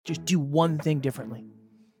Just do one thing differently.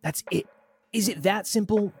 That's it. Is it that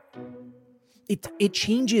simple? It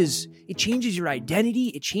changes your identity,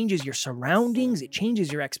 it changes your surroundings, it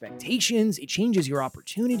changes your expectations, it changes your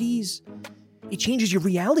opportunities, it changes your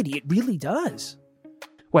reality. It really does.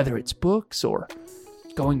 Whether it's books or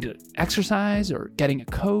going to exercise or getting a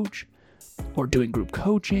coach or doing group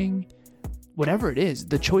coaching, whatever it is,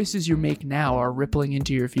 the choices you make now are rippling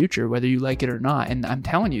into your future, whether you like it or not. And I'm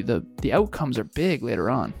telling you, the outcomes are big later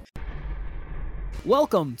on.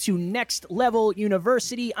 Welcome to Next Level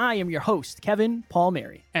University. I am your host, Kevin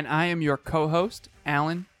Palmieri. And I am your co-host,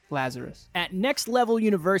 Alan Lazarus. At Next Level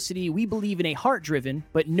University, we believe in a heart-driven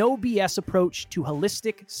but no BS approach to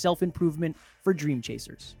holistic self-improvement for dream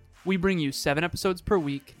chasers. We bring you 7 episodes per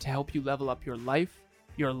week to help you level up your life,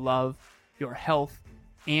 your love, your health,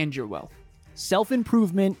 and your wealth.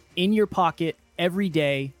 Self-improvement in your pocket every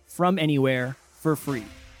day from anywhere for free.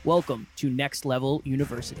 Welcome to Next Level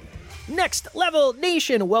University. Next Level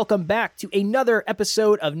Nation, welcome back to another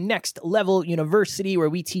episode of Next Level University, where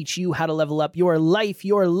we teach you how to level up your life,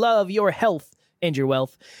 your love, your health, and your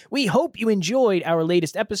wealth. We hope you enjoyed our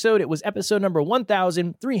latest episode. It was episode number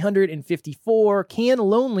 1354, Can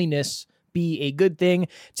Loneliness Be a Good Thing?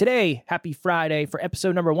 Today, happy Friday, for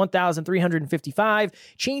episode number 1355,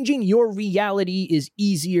 Changing Your Reality is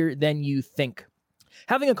Easier Than You Think.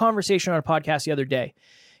 Having a conversation on a podcast the other day,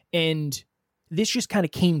 and this just kind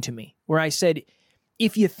of came to me, where I said,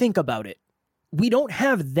 if you think about it, we don't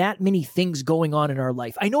have that many things going on in our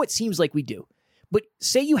life. I know it seems like we do, but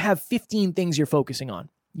say you have 15 things you're focusing on.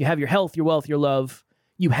 You have your health, your wealth, your love,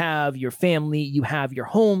 you have your family, you have your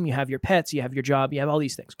home, you have your pets, you have your job, you have all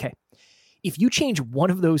these things. Okay. If you change one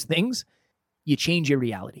of those things, you change your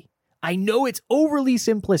reality. I know it's overly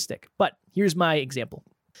simplistic, but here's my example.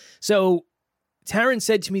 So Taryn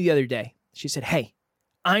said to me the other day, she said, hey,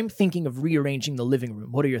 I'm thinking of rearranging the living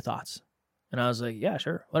room. What are your thoughts? And I was like, yeah,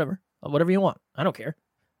 sure, whatever you want. I don't care.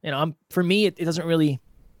 For me, it doesn't really,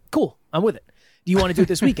 cool, I'm with it. Do you want to do it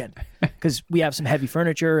this weekend? Because we have some heavy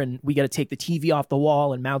furniture and we got to take the TV off the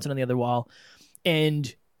wall and mount it on the other wall.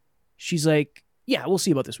 And she's like, yeah, we'll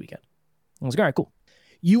see about this weekend. I was like, all right, cool.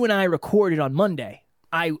 You and I recorded on Monday.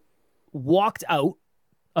 I walked out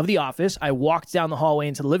of the office. I walked down the hallway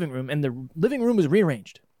into the living room, and the living room was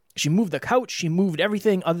rearranged. She moved the couch. She moved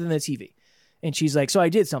everything other than the TV. And she's like, so I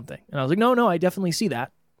did something. And I was like, no, I definitely see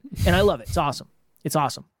that. And I love it. It's awesome. It's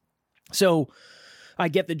awesome. So I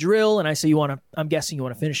get the drill and I say, I'm guessing you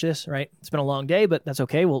want to finish this, right? It's been a long day, but that's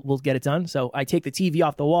okay. We'll get it done. So I take the TV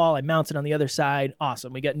off the wall. I mount it on the other side.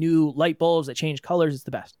 Awesome. We got new light bulbs that change colors. It's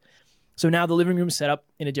the best. So now the living room is set up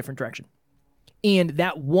in a different direction. And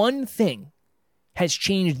that one thing has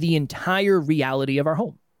changed the entire reality of our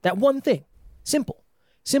home. That one thing. Simple.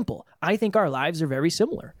 I think our lives are very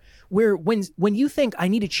similar. Where when you think I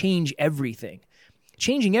need to change everything,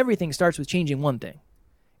 changing everything starts with changing one thing.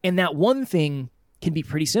 And that one thing can be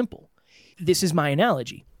pretty simple. This is my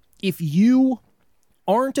analogy. If you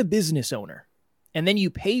aren't a business owner and then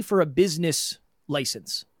you pay for a business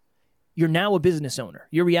license, you're now a business owner.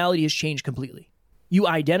 Your reality has changed completely. You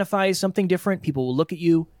identify as something different. People will look at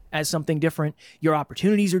you as something different. Your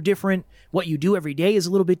opportunities are different. What you do every day is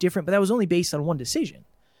a little bit different, but that was only based on one decision.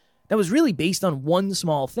 That was really based on one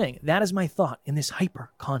small thing. That is my thought in this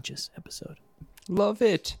hyper-conscious episode. Love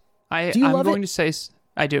it. Do you love it?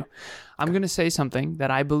 I do. I'm going to say something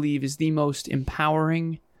that I believe is the most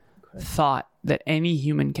empowering thought that any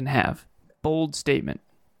human can have. Bold statement.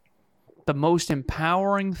 The most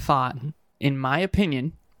empowering thought, in my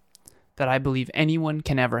opinion, that I believe anyone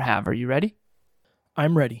can ever have. Are you ready?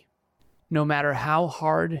 I'm ready. No matter how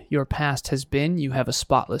hard your past has been, you have a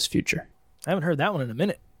spotless future. I haven't heard that one in a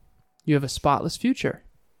minute. You have a spotless future.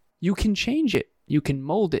 You can change it. You can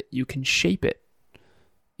mold it. You can shape it.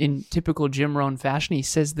 In typical Jim Rohn fashion, he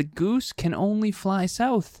says the goose can only fly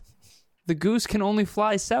south. The goose can only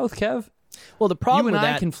fly south, Kev. Well, the problem with that... You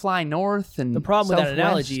and I can fly north and the problem with that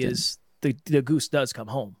analogy is the goose does come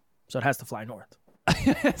home, so it has to fly north.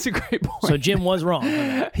 That's a great point. So Jim was wrong.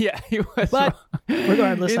 Yeah, he was wrong.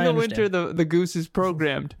 Regardless, in the winter, the goose is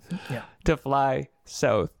programmed to fly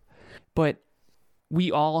south. But we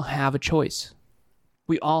all have a choice.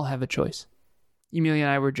 We all have a choice. Emilia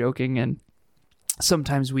and I were joking, and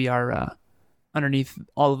sometimes we are underneath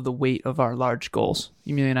all of the weight of our large goals.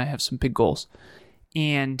 Emilia and I have some big goals.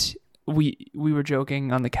 And we were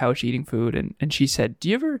joking on the couch eating food, and she said,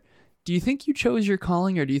 do you think you chose your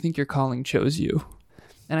calling, or do you think your calling chose you?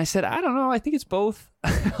 And I said, I don't know. I think it's both.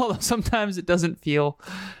 Although sometimes it doesn't feel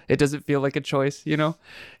like a choice, you know?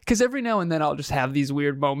 Because every now and then I'll just have these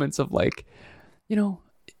weird moments of like, you know,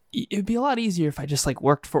 it'd be a lot easier if I just like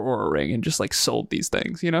worked for Oura Ring and just like sold these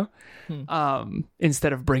things, you know,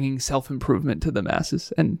 instead of bringing self-improvement to the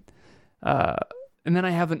masses. And then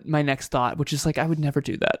I have my next thought, which is like, I would never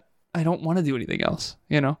do that. I don't want to do anything else,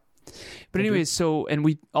 you know? But anyways, and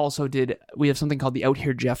we have something called the Out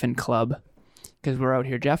Here Jeffin' Club, because we're out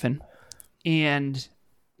here Jeffin'. And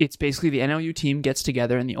it's basically the NLU team gets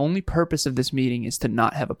together, and the only purpose of this meeting is to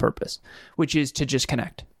not have a purpose, which is to just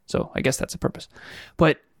connect. So I guess that's a purpose.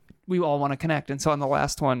 But we all want to connect. And so on the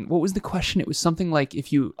last one, what was the question? It was something like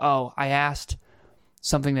I asked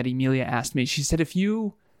something that Emilia asked me. She said, if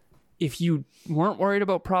you weren't worried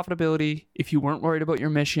about profitability, if you weren't worried about your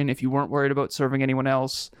mission, if you weren't worried about serving anyone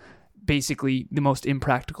else, basically the most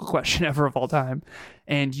impractical question ever of all time,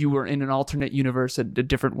 and you were in an alternate universe, a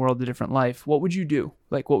different world, a different life, what would you do?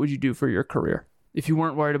 Like, what would you do for your career if you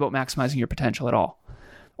weren't worried about maximizing your potential at all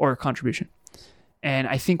or contribution? And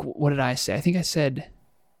I think, what did I say? I think I said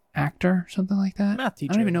actor, something like that. Math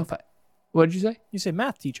teacher. I don't even know what did you say? You say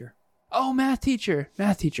math teacher. Oh, math teacher.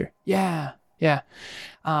 Yeah.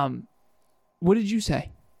 What did you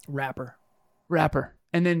say? Rapper.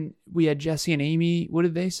 And then we had Jesse and Amy. What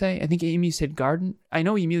did they say? I think Amy said garden. I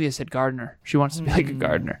know Emilia said gardener. She wants to be like a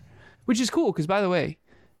gardener, which is cool because, by the way,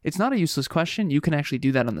 it's not a useless question. You can actually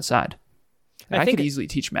do that on the side. I could easily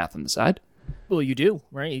teach math on the side. Well, you do,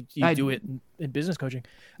 right? You do it in business coaching.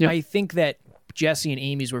 Yep. I think that Jesse and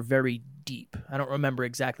Amy's were very deep. I don't remember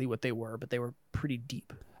exactly what they were, but they were pretty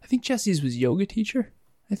deep. I think Jesse's was yoga teacher,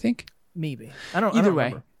 I think. Maybe. Either way.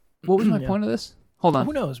 Remember. What was my point of this? Hold on.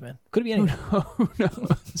 Who knows, man? Could be anything. Who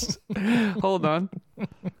knows? Hold on.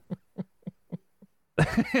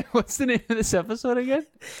 What's the name of this episode again?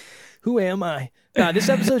 Who am I? This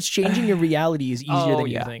episode's changing your reality is easier than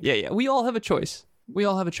you think. Yeah. We all have a choice.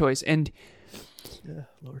 And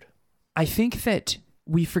Lord. I think that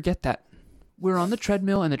we forget that. We're on the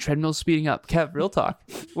treadmill and the treadmill's speeding up. Kev, real talk.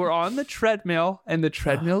 We're on the treadmill and the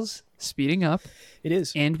treadmill's speeding up. It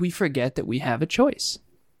is. And we forget that we have a choice.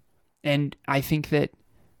 And I think that,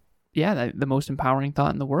 the most empowering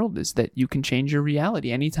thought in the world is that you can change your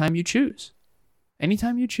reality anytime you choose.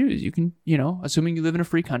 Anytime you choose, you can, assuming you live in a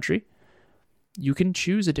free country, you can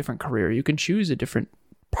choose a different career. You can choose a different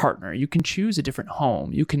partner. You can choose a different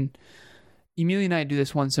home. Emilia and I do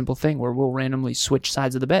this one simple thing where we'll randomly switch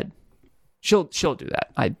sides of the bed. She'll do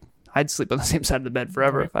that. I'd sleep on the same side of the bed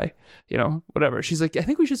forever if I, whatever. She's like, I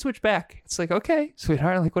think we should switch back. It's like, okay,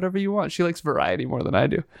 sweetheart, like whatever you want. She likes variety more than I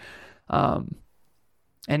do.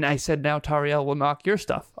 And I said, now Tariel will knock your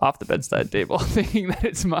stuff off the bedside table, thinking that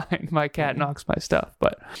it's mine. My cat knocks my stuff.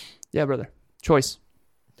 But yeah, brother, choice.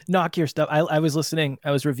 Knock your stuff. I was listening.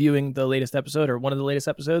 I was reviewing the latest episode or one of the latest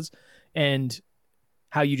episodes, and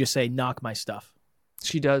how you just say, knock my stuff.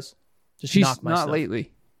 She does. She's knock my not stuff.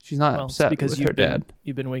 Lately. She's not upset because with her dad.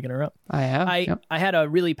 You've been waking her up. I have. I had a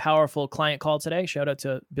really powerful client call today. Shout out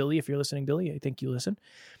to Billy. If you're listening, Billy, I think you listen.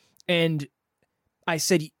 And I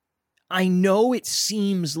said, I know it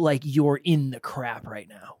seems like you're in the crap right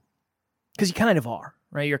now. Because you kind of are,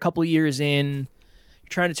 right? You're a couple of years in. You're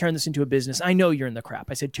trying to turn this into a business. I know you're in the crap.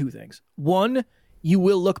 I said two things. One, you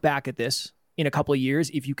will look back at this in a couple of years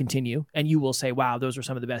if you continue. And you will say, wow, those were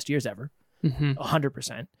some of the best years ever.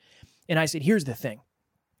 100%. And I said, here's the thing.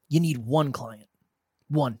 You need one client.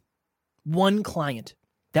 One client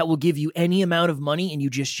that will give you any amount of money and you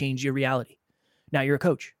just change your reality. Now you're a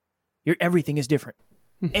coach. Everything is different.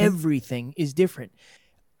 Everything is different.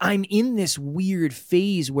 I'm in this weird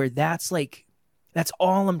phase where that's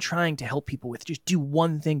all I'm trying to help people with. Just do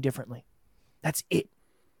one thing differently. That's it.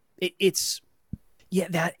 Is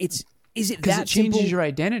it that simple? It changes your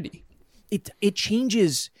identity. It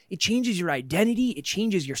changes your identity, it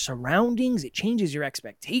changes your surroundings, it changes your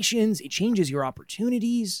expectations, it changes your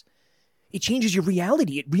opportunities, it changes your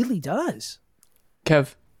reality. It really does.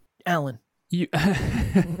 Kev. Alan.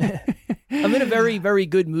 I'm in a very, very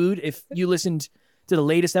good mood. If you listened to the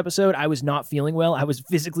latest episode, I was not feeling well. I was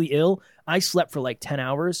physically ill. I slept for like 10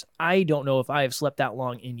 hours. I don't know if I have slept that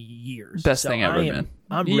long in years. Best thing ever, man.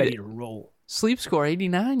 I'm ready to roll. Sleep score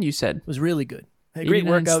 89, you said. It was really good. A great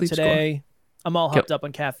workout today. Score. I'm all hopped up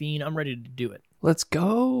on caffeine. I'm ready to do it. Let's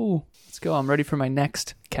go. I'm ready for my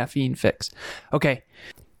next caffeine fix. Okay.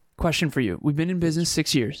 Question for you. We've been in business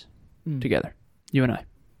 6 years together, you and I.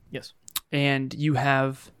 Yes. And you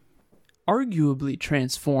have arguably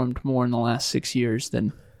transformed more in the last 6 years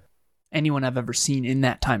than anyone I've ever seen in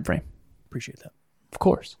that time frame. Appreciate that. Of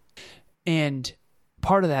course. And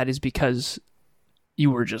part of that is because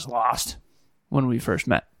you were just lost when we first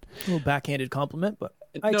met. A little backhanded compliment, but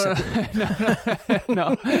I accept it.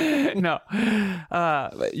 No.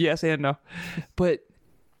 Yes and no. But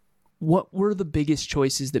what were the biggest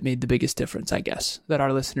choices that made the biggest difference, I guess, that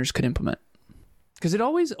our listeners could implement? Because it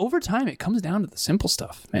always, over time, it comes down to the simple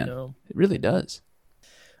stuff, man. It really does.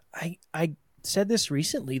 I said this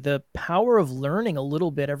recently, the power of learning a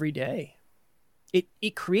little bit every day.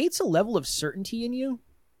 It creates a level of certainty in you.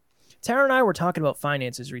 Tara and I were talking about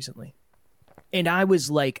finances recently. And I was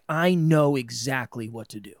like, I know exactly what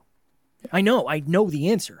to do. I know the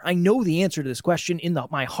answer. I know the answer to this question in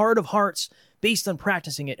my heart of hearts, based on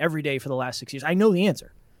practicing it every day for the last 6 years. I know the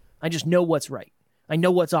answer. I just know what's right. I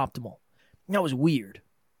know what's optimal. And that was weird.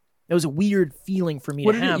 That was a weird feeling for me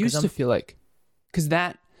to have. What did it used to feel like? Because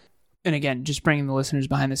that, and again, just bringing the listeners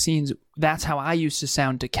behind the scenes, that's how I used to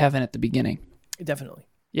sound to Kevin at the beginning. Definitely.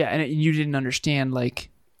 Yeah, and you didn't understand, like...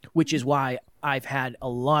 Which is why I've had a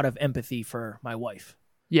lot of empathy for my wife.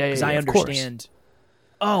 Yeah, because I understand.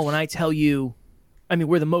 Oh, when I tell you, I mean,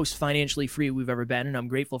 we're the most financially free we've ever been, and I'm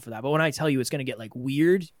grateful for that. But when I tell you it's going to get like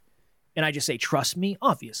weird, and I just say, trust me,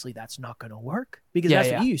 obviously that's not going to work, because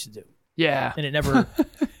that's what you used to do. Yeah. And it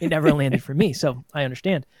never landed for me. So I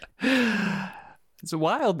understand. It's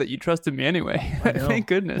wild that you trusted me anyway. Thank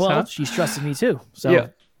goodness. Well, she's trusted me too. So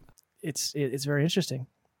it's very interesting.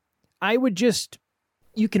 I would just,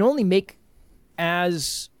 you can only make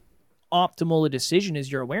as optimal a decision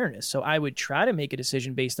as your awareness. So I would try to make a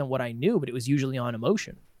decision based on what I knew, but it was usually on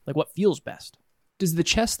emotion, like what feels best. Does the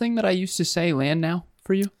chess thing that I used to say land now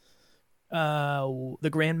for you? The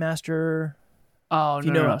Grandmaster. Oh,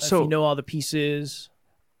 no. So if you know all the pieces.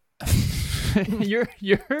 Go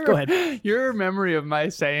ahead. Your memory of my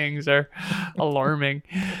sayings are alarming.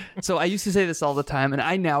 So I used to say this all the time, and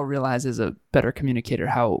I now realize as a better communicator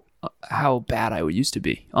how bad I used to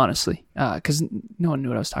be, honestly, because no one knew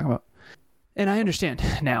what I was talking about. And I understand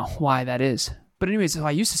now why that is. But anyways, so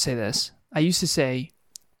I used to say this. I used to say,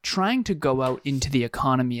 trying to go out into the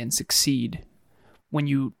economy and succeed when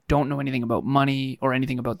you don't know anything about money or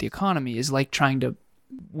anything about the economy is like trying to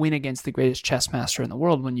win against the greatest chess master in the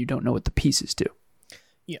world when you don't know what the pieces do.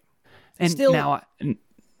 Yeah. And still, now,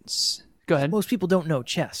 go ahead. Most people don't know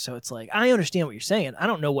chess, so it's like, I understand what you're saying. I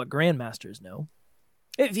don't know what grandmasters know.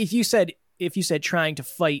 If you said trying to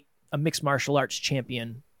fight a mixed martial arts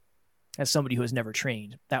champion as somebody who has never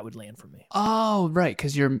trained, that would land for me. Oh, right,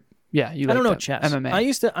 because you I don't know chess. MMA.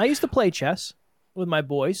 I used to play chess with my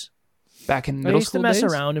boys. Back in middle school days? I used to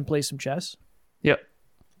mess around and play some chess. Yep.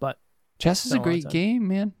 But chess is a great game,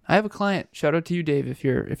 man. I have a client. Shout out to you, Dave, if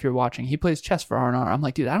you're watching. He plays chess for R&R. I'm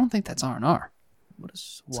like, dude, I don't think that's R&R.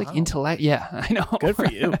 It's like intellect. Yeah, I know. Good for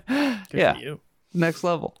you. Good for you. Next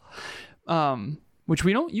level. Which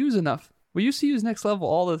we don't use enough. We used to use next level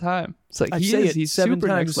all the time. It's like he's super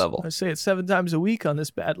next level. I say it 7 times a week on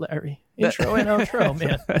this Bad Larry intro and outro,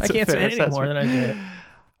 man. I can't say it any more than I did.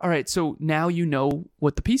 All right, so now you know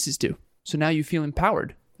what the pieces do. So now you feel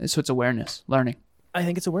empowered. So it's awareness, learning. I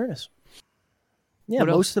think it's awareness. Yeah,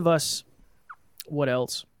 most of us, what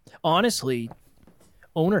else? Honestly,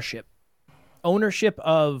 ownership. Ownership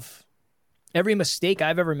of every mistake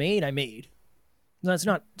I've ever made, I made. That's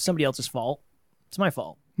not somebody else's fault. It's my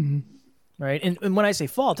fault. Mm-hmm. Right? And when I say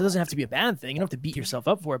fault, it doesn't have to be a bad thing. You don't have to beat yourself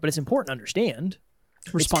up for it, but it's important to understand.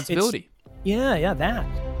 Responsibility. Yeah, that.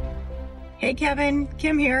 Hey, Kevin.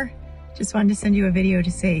 Kim here. Just wanted to send you a video to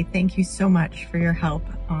say thank you so much for your help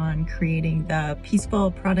on creating the Peaceful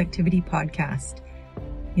Productivity Podcast.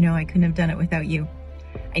 You know, I couldn't have done it without you.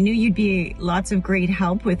 I knew you'd be lots of great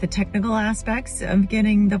help with the technical aspects of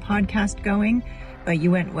getting the podcast going, but you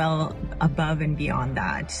went well above and beyond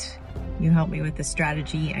that. You helped me with the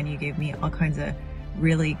strategy and you gave me all kinds of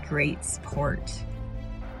really great support.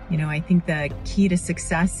 You know, I think the key to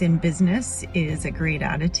success in business is a great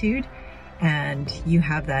attitude, and you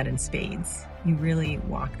have that in spades. You really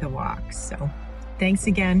walk the walk. So thanks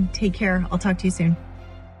again. Take care. I'll talk to you soon.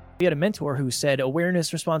 We had a mentor who said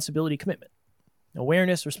awareness, responsibility, commitment.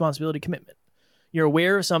 Awareness, responsibility, commitment. You're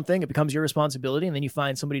aware of something, it becomes your responsibility, and then you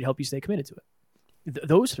find somebody to help you stay committed to it.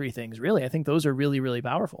 Those 3 things, really, I think those are really, really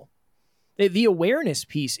powerful. The awareness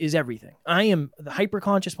piece is everything. I am the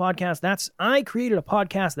Hyperconscious podcast. I created a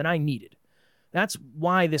podcast that I needed. That's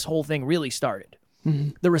why this whole thing really started.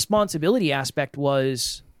 Mm-hmm. The responsibility aspect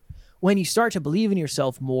was when you start to believe in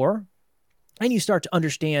yourself more and you start to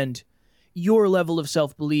understand your level of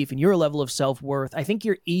self-belief and your level of self-worth, I think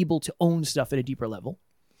you're able to own stuff at a deeper level.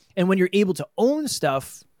 And when you're able to own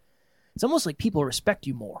stuff, it's almost like people respect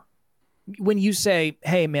you more. When you say,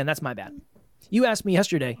 hey, man, that's my bad. You asked me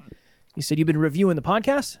yesterday, you said, you've been reviewing the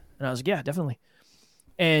podcast? And I was like, yeah, definitely.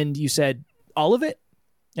 And you said, all of it?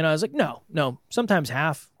 And I was like, no, sometimes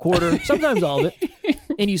half, quarter, sometimes all of it.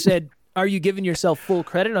 And you said, are you giving yourself full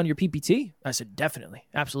credit on your PPT? I said, definitely.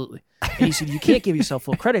 Absolutely. And he said, you can't give yourself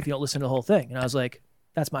full credit if you don't listen to the whole thing. And I was like,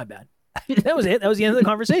 that's my bad. That was it. That was the end of the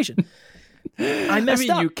conversation. I messed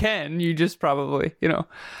up. You can. You just probably,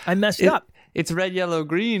 I messed up. It's red, yellow,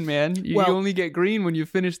 green, man. You only get green when you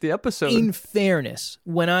finish the episode. In fairness,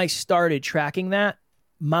 when I started tracking that,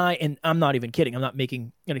 and I'm not even kidding, I'm not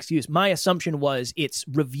making an excuse. My assumption was it's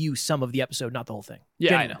review some of the episode, not the whole thing. Yeah,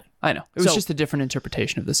 genuinely. I know. It was just a different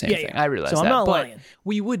interpretation of the same thing. I realized that. So I'm not lying.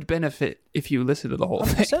 We would benefit if you listen to the whole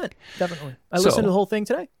thing. 100%, definitely. I listened to the whole thing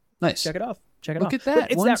today. Nice. Check it off. Look at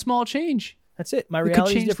that. One small change. That's it. My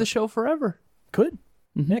reality could change the show forever. Could.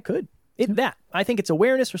 Mm-hmm. It could. I think it's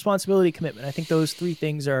awareness, responsibility, commitment. I think those three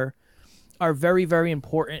things are very, very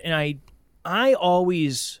important. And I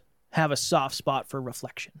always have a soft spot for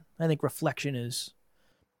reflection. I think reflection is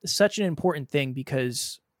such an important thing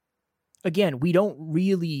because, again, we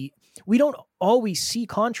don't always see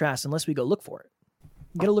contrast unless we go look for it.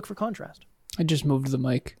 You got to look for contrast. I just moved the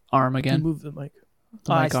mic arm again. You moved the mic.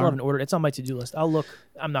 I still haven't ordered. It's on my to-do list. I'll look.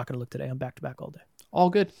 I'm not going to look today. I'm back to back all day. All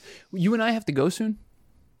good. You and I have to go soon.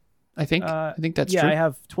 I think that's true. Yeah, I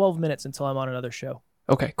have 12 minutes until I'm on another show.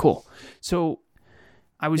 Okay, cool. So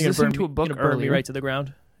I was listening to a book earlier. Burn me right to the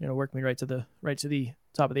ground. Work me right to the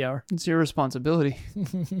top of the hour. It's your responsibility,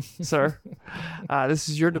 sir. This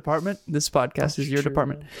is your department. This podcast is your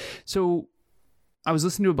department. So I was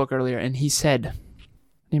listening to a book earlier, and he said,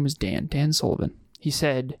 his name was Dan Sullivan. He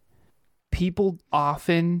said, people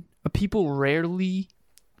rarely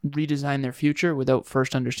redesign their future without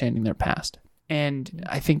first understanding their past. And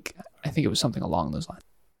I think it was something along those lines.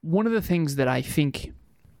 One of the things that I think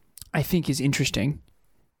is interesting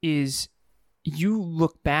is you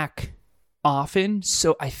look back often,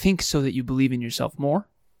 so that you believe in yourself more.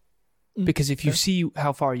 Because if you see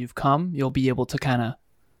how far you've come, you'll be able to kind of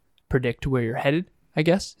predict where you're headed, I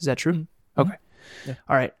guess. Is that true? Mm-hmm. Okay. Yeah.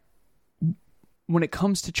 All right. When it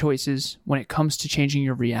comes to choices, when it comes to changing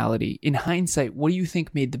your reality, in hindsight, what do you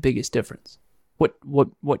think made the biggest difference?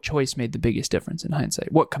 What choice made the biggest difference in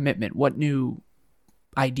hindsight? What commitment? What new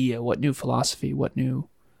idea? What new philosophy? What new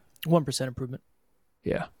 1% improvement?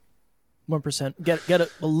 Yeah. 1%. Get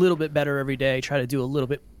a little bit better every day. Try to do a little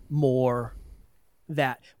bit more.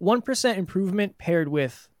 That 1% improvement paired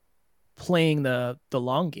with playing the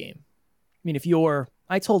long game. I mean,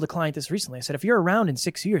 I told a client this recently. I said, if you're around in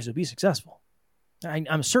 6 years, you'll be successful.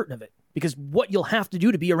 I'm certain of it because what you'll have to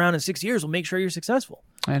do to be around in 6 years will make sure you're successful.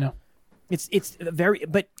 I know. It's very,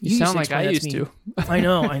 but you sound like I used to. I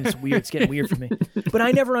know. It's weird. It's getting weird for me. But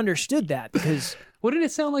I never understood that because. What did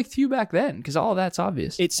it sound like to you back then? Because all of that's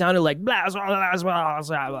obvious. It sounded like blah, blah, blah, blah,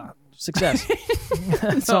 blah, blah. Success.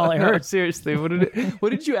 That's all I heard. No, seriously.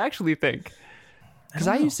 What did you actually think? Because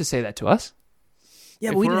I used to say that to us.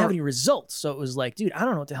 Yeah, but we didn't have any results. So it was like, dude, I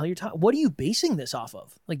don't know what the hell you're talking. What are you basing this off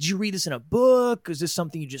of? Like, did you read this in a book? Is this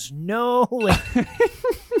something you just know? Like,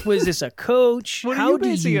 was this a coach? What are you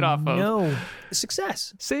basing it off of? No,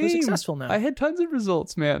 success. Same. We're successful now. I had tons of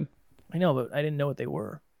results, man. I know, but I didn't know what they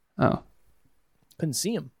were. Oh. Couldn't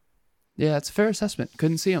see them. Yeah, it's a fair assessment.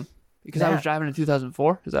 Couldn't see them. Because I was driving in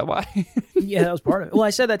 2004? Is that why? Yeah, that was part of it. Well, I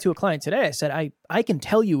said that to a client today. I said, I can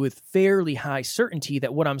tell you with fairly high certainty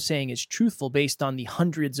that what I'm saying is truthful based on the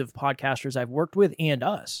hundreds of podcasters I've worked with and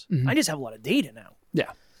us. Mm-hmm. I just have a lot of data now. Yeah.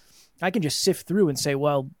 I can just sift through and say,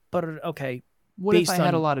 well, but okay. What if I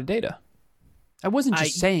had a lot of data? I wasn't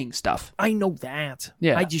just saying stuff. I know that.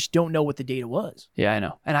 Yeah. I just don't know what the data was. Yeah, I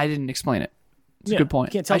know. And I didn't explain it. It's a good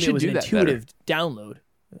point. You can't tell me it was an intuitive download.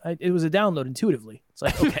 It was a download intuitively. It's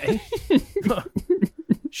like, okay,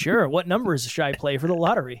 sure. What numbers should I play for the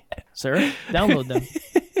lottery, sir? Download them,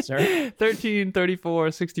 sir. 13, 34,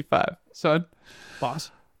 65. Son.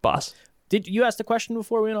 Boss. Did you ask the question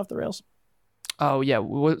before we went off the rails? Oh, yeah.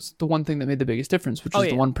 What's the one thing that made the biggest difference, which is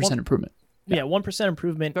the 1% improvement? Yeah, 1%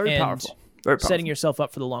 improvement. Very powerful. Very powerful. Setting yourself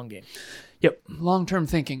up for the long game. Yep. Long-term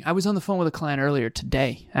thinking. I was on the phone with a client earlier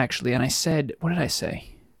today, actually, and I said, what did I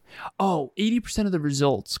say? 80% of the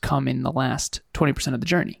results come in the last 20% of the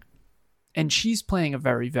journey. And she's playing a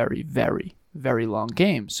very, very, very, very long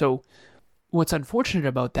game. So what's unfortunate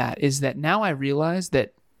about that is that now I realize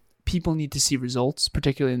that people need to see results,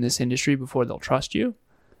 particularly in this industry, before they'll trust you.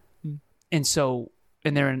 And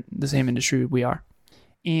they're in the same industry we are.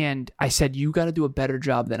 And I said, you got to do a better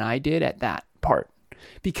job than I did at that part.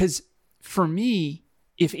 Because for me,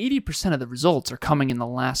 if 80% of the results are coming in the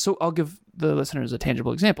last, so I'll give the listeners a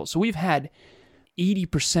tangible example. So we've had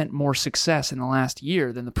 80% more success in the last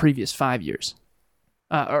year than the previous 5 years.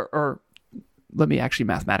 Or let me actually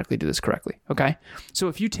mathematically do this correctly, okay? So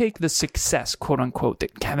if you take the success, quote unquote,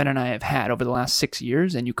 that Kevin and I have had over the last 6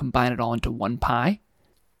 years and you combine it all into one pie,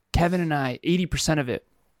 Kevin and I, 80% of it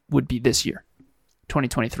would be this year,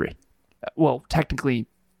 2023. Well, technically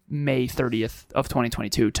May 30th of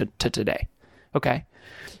 2022 to today. Okay.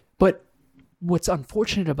 But what's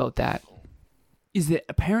unfortunate about that is that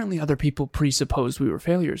apparently other people presupposed we were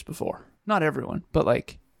failures before. Not everyone, but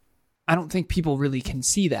like, I don't think people really can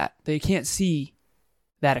see that. They can't see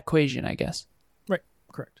that equation, I guess. Right.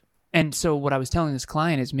 Correct. And so what I was telling this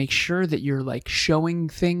client is make sure that you're like showing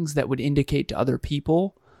things that would indicate to other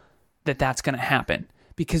people that that's going to happen,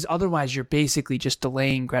 because otherwise you're basically just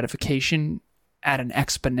delaying gratification at an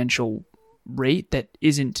exponential rate that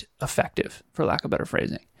isn't effective, for lack of better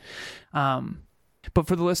phrasing. But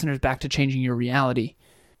for the listeners, back to changing your reality,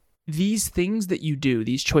 these things that you do,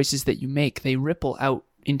 these choices that you make, they ripple out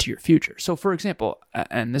into your future. So for example,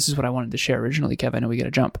 and this is what I wanted to share originally, Kev, I know we got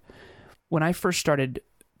to jump. When I first started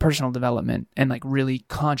personal development and like really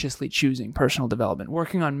consciously choosing personal development,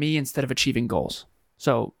 working on me instead of achieving goals.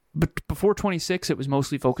 So but before 26, it was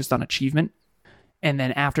mostly focused on achievement. And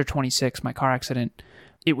then after 26, my car accident,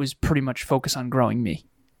 it was pretty much focused on growing me,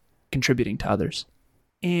 contributing to others.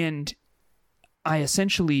 And I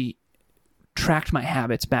essentially tracked my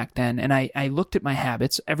habits back then, and I looked at my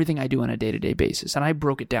habits, everything I do on a day-to-day basis, and I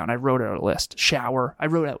broke it down. I wrote out a list, shower, I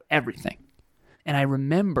wrote out everything. And I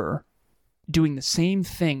remember doing the same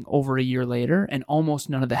thing over a year later, and almost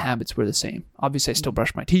none of the habits were the same. Obviously, I still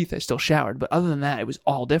brushed my teeth, I still showered, but other than that, it was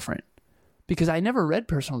all different. Because I never read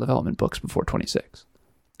personal development books before 26.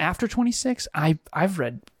 After 26, I've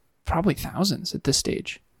read probably thousands at this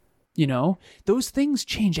stage. You know, those things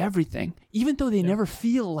change everything, even though they never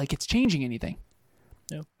feel like it's changing anything.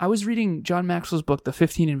 Yeah. I was reading John Maxwell's book, The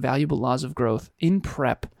 15 Invaluable Laws of Growth, in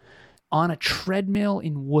prep on a treadmill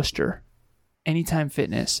in Worcester, Anytime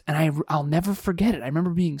Fitness. And I'll never forget it. I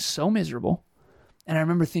remember being so miserable. And I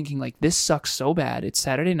remember thinking, like, this sucks so bad. It's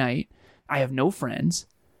Saturday night. I have no friends.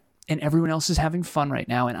 And everyone else is having fun right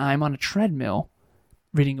now. And I'm on a treadmill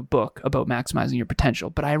reading a book about maximizing your potential.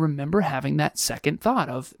 But I remember having that second thought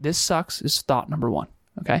of, this sucks, is thought number one.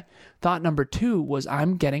 Okay. Thought number two was,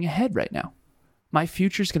 I'm getting ahead right now. My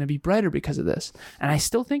future's going to be brighter because of this. And I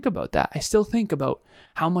still think about that. I still think about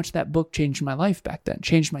how much that book changed my life back then,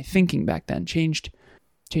 changed my thinking back then, changed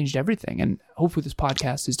everything. And hopefully this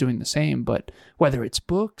podcast is doing the same. But whether it's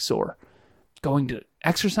books or going to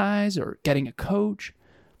exercise or getting a coach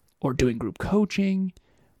or doing group coaching,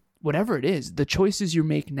 whatever it is, the choices you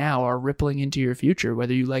make now are rippling into your future,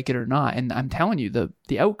 whether you like it or not. And I'm telling you,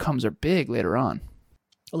 the outcomes are big later on.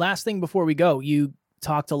 Last thing before we go, you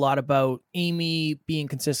talked a lot about Amy being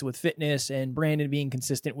consistent with fitness and Brandon being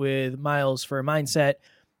consistent with miles for mindset.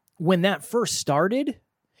 When that first started,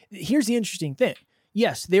 here's the interesting thing.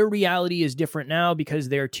 Yes, their reality is different now because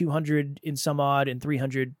they're 200 and some odd and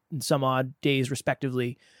 300 and some odd days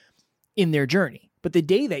respectively in their journey. But the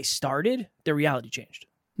day they started, their reality changed.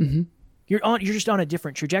 Mm-hmm. You're just on a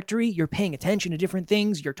different trajectory. You're paying attention to different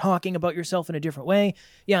things. You're talking about yourself in a different way.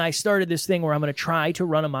 Yeah, I started this thing where I'm going to try to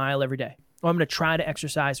run a mile every day. Or I'm going to try to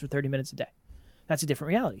exercise for 30 minutes a day. That's a different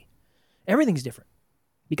reality. Everything's different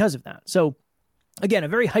because of that. So again, a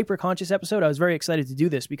very hyper-conscious episode. I was very excited to do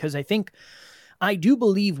this because I do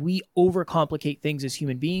believe we overcomplicate things as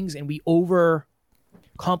human beings, and we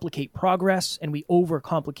overcomplicate progress, and we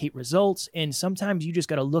overcomplicate results. And sometimes you just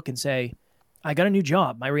got to look and say, I got a new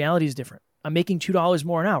job. My reality is different. I'm making $2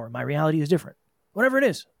 more an hour. My reality is different. Whatever it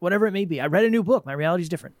is, whatever it may be. I read a new book. My reality is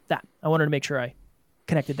different. I wanted to make sure I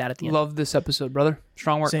connected that at the end. Love this episode, brother.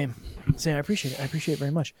 Strong work. Same. I appreciate it. I appreciate it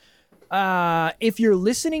very much. If you're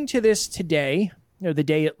listening to this today, or the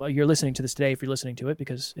day you're listening to this today, if you're listening to it,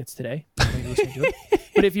 because it's today. When you're listening to it.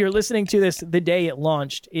 But if you're listening to this the day it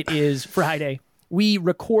launched, it is Friday. We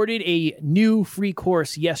recorded a new free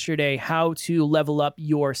course yesterday, how to level up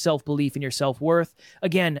your self-belief and your self-worth.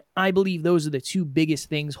 Again, I believe those are the two biggest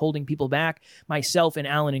things holding people back, myself and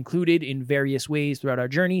Alan included, in various ways throughout our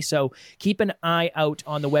journey. So keep an eye out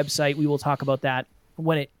on the website. We will talk about that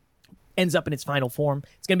when it ends up in its final form.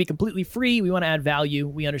 It's going to be completely free. We want to add value.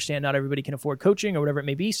 We understand not everybody can afford coaching or whatever it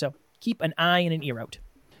may be. So keep an eye and an ear out.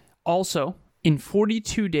 Also, in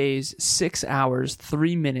 42 days, 6 hours,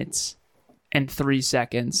 3 minutes, and 3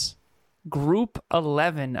 seconds, Group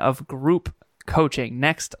 11 of group coaching,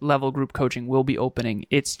 next level group coaching, will be opening.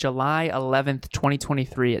 It's July 11th,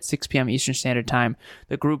 2023 at 6 p.m. Eastern Standard Time.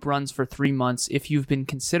 The group runs for 3 months. If you've been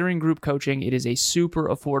considering group coaching, it is a super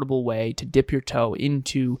affordable way to dip your toe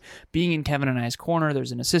into being in Kevin and I's corner.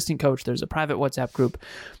 There's an assistant coach. There's a private WhatsApp group.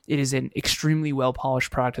 It is an extremely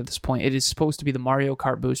well-polished product at this point. It is supposed to be the Mario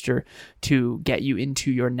Kart booster to get you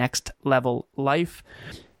into your next level life.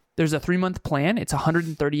 There's a 3-month plan. It's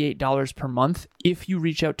 $138 per month. If you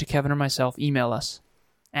reach out to Kevin or myself, email us.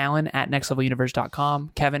 Alan at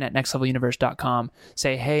nextleveluniverse.com, Kevin at nextleveluniverse.com.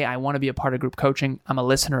 Say, hey, I want to be a part of group coaching. I'm a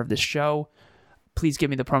listener of this show. Please give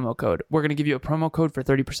me the promo code. We're going to give you a promo code for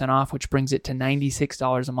 30% off, which brings it to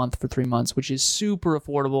 $96 a month for 3 months, which is super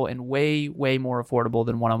affordable and way, way more affordable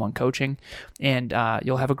than one-on-one coaching. And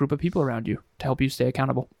you'll have a group of people around you to help you stay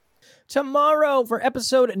accountable. Tomorrow for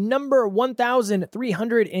episode number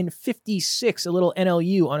 1356, a little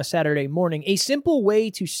NLU on a Saturday morning, a simple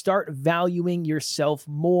way to start valuing yourself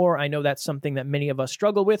more. I know that's something that many of us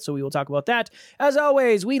struggle with, so we will talk about that. As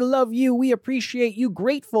always, we love you. We appreciate you.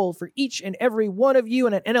 Grateful for each and every one of you.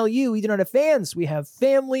 And at NLU, we do not have fans. We have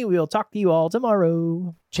family. We will talk to you all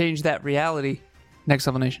tomorrow. Change that reality. Next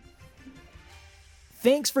Level Nation.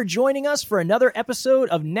 Thanks for joining us for another episode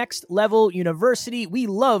of Next Level University. We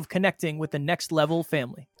love connecting with the Next Level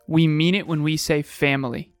family. We mean it when we say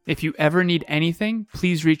family. If you ever need anything,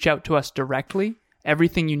 please reach out to us directly.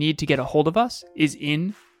 Everything you need to get a hold of us is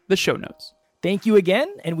in the show notes. Thank you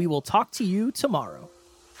again, and we will talk to you tomorrow.